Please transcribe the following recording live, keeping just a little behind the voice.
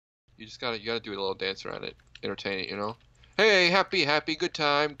you gotta do a little dance around it, entertain it, you know. Hey, happy, happy, good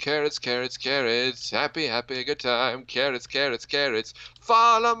time, carrots, carrots, carrots, happy, happy, good time, carrots, carrots, carrots.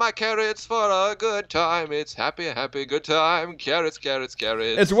 Follow my carrots for a good time. It's happy, happy, good time, carrots, carrots,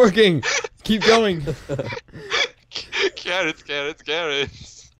 carrots. It's working. Keep going. Carrots, carrots,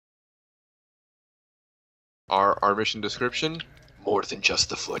 carrots. Our mission description: more than just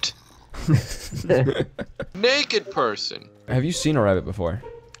the foot. Naked person. Have you seen a rabbit before?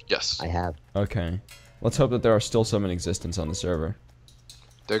 Yes. I have. Okay. Let's hope that there are still some in existence on the server.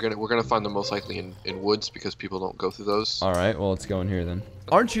 We're gonna find them most likely in woods because people don't go through those. All right. Well, let's go in here then.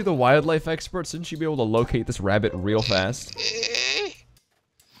 Aren't you the wildlife expert? Shouldn't you be able to locate this rabbit real fast?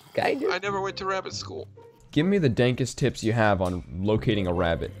 Kinda. I never went to rabbit school. Give me the dankest tips you have on locating a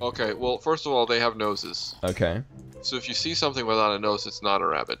rabbit. Okay. Well, first of all, they have noses. Okay. So if you see something without a nose, it's not a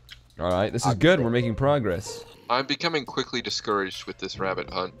rabbit. All right. This is good. We're making progress. I'm becoming quickly discouraged with this rabbit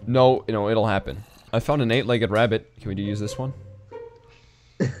hunt. No, it'll happen. I found an 8-legged rabbit. Can we use this one?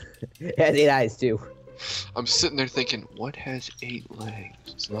 It has 8 eyes too. I'm sitting there thinking, what has 8 legs?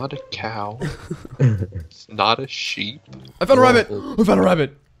 It's not a cow. It's not a sheep. I found a rabbit! I found a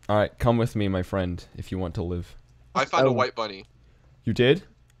rabbit! Alright, come with me, my friend, if you want to live. I found a white bunny. You did?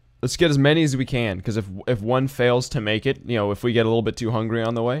 Let's get as many as we can, because if one fails to make it, you know, if we get a little bit too hungry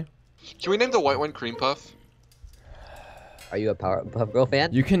on the way. Can we name the white one Cream Puff? Are you a Powerpuff Girl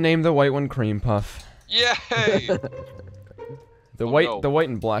fan? You can name the white one Cream Puff. Yay! The no. the white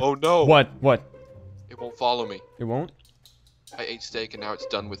and black. Oh no! What? What? It won't follow me. It won't? I ate steak and now it's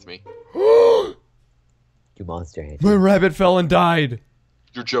done with me. You monster. Andy. My rabbit fell and died.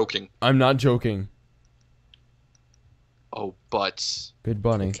 You're joking. I'm not joking. Oh, butts. Good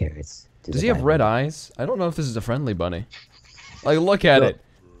bunny. Carrots. Does he have red eyes? I don't know if this is a friendly bunny. Like, look at it.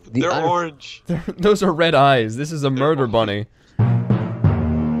 They're orange. Those are red eyes. This is a murder bunny.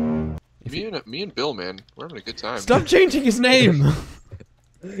 Me and Bill, man, we're having a good time. Stop changing his name.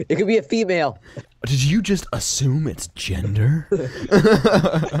 It could be a female. Did you just assume its gender?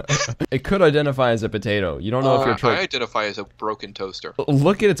 It could identify as a potato. You don't know if you're I triggered. identify as a broken toaster.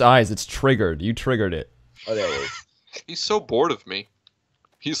 Look at its eyes. It's triggered. You triggered it. Oh, there it is. He's so bored of me.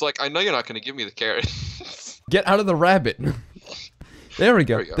 He's like, I know you're not going to give me the carrot. Get out of the rabbit. There we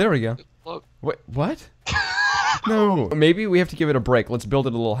go. There we go. There we go. Look. Wait, what? No. Maybe we have to give it a break. Let's build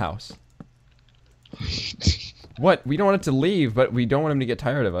it a little house. What? We don't want it to leave, but we don't want him to get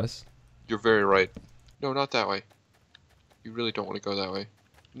tired of us. You're very right. No, not that way. You really don't want to go that way.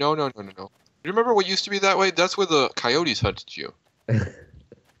 No, no, no, no, no. You remember what used to be that way? That's where the coyotes hunted you.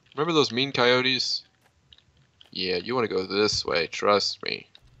 Remember those mean coyotes? Yeah, you want to go this way. Trust me.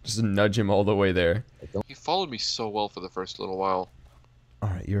 Just nudge him all the way there. He followed me so well for the first little while.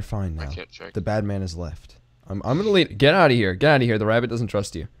 Alright, you're fine now. I can't check. The bad man has left. I'm gonna lead. Get out of here. Get out of here. The rabbit doesn't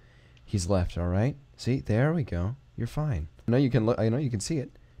trust you. He's left, alright? See? There we go. You're fine. I know you can look. I know you can see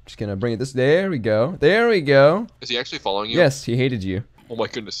it. Just gonna bring it this. There we go. There we go. Is he actually following you? Yes, he hated you. Oh my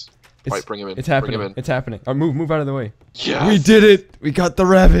goodness. Alright, bring him in. It's happening. Bring him in. It's happening. Move out of the way. Yes! We did it. We got the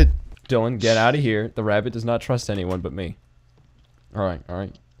rabbit. Dylan, get out of here. The rabbit does not trust anyone but me. Alright,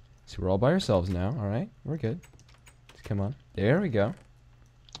 alright. So we're all by ourselves now, alright? We're good. Come on. There we go.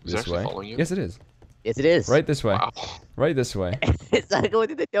 Is it actually following you? Yes, it is. Yes, it is. Right this way. Wow. Right this way. It's not going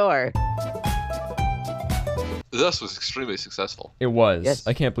through the door. This was extremely successful. It was. Yes.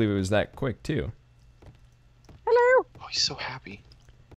 I can't believe it was that quick, too. Hello. Oh, he's so happy.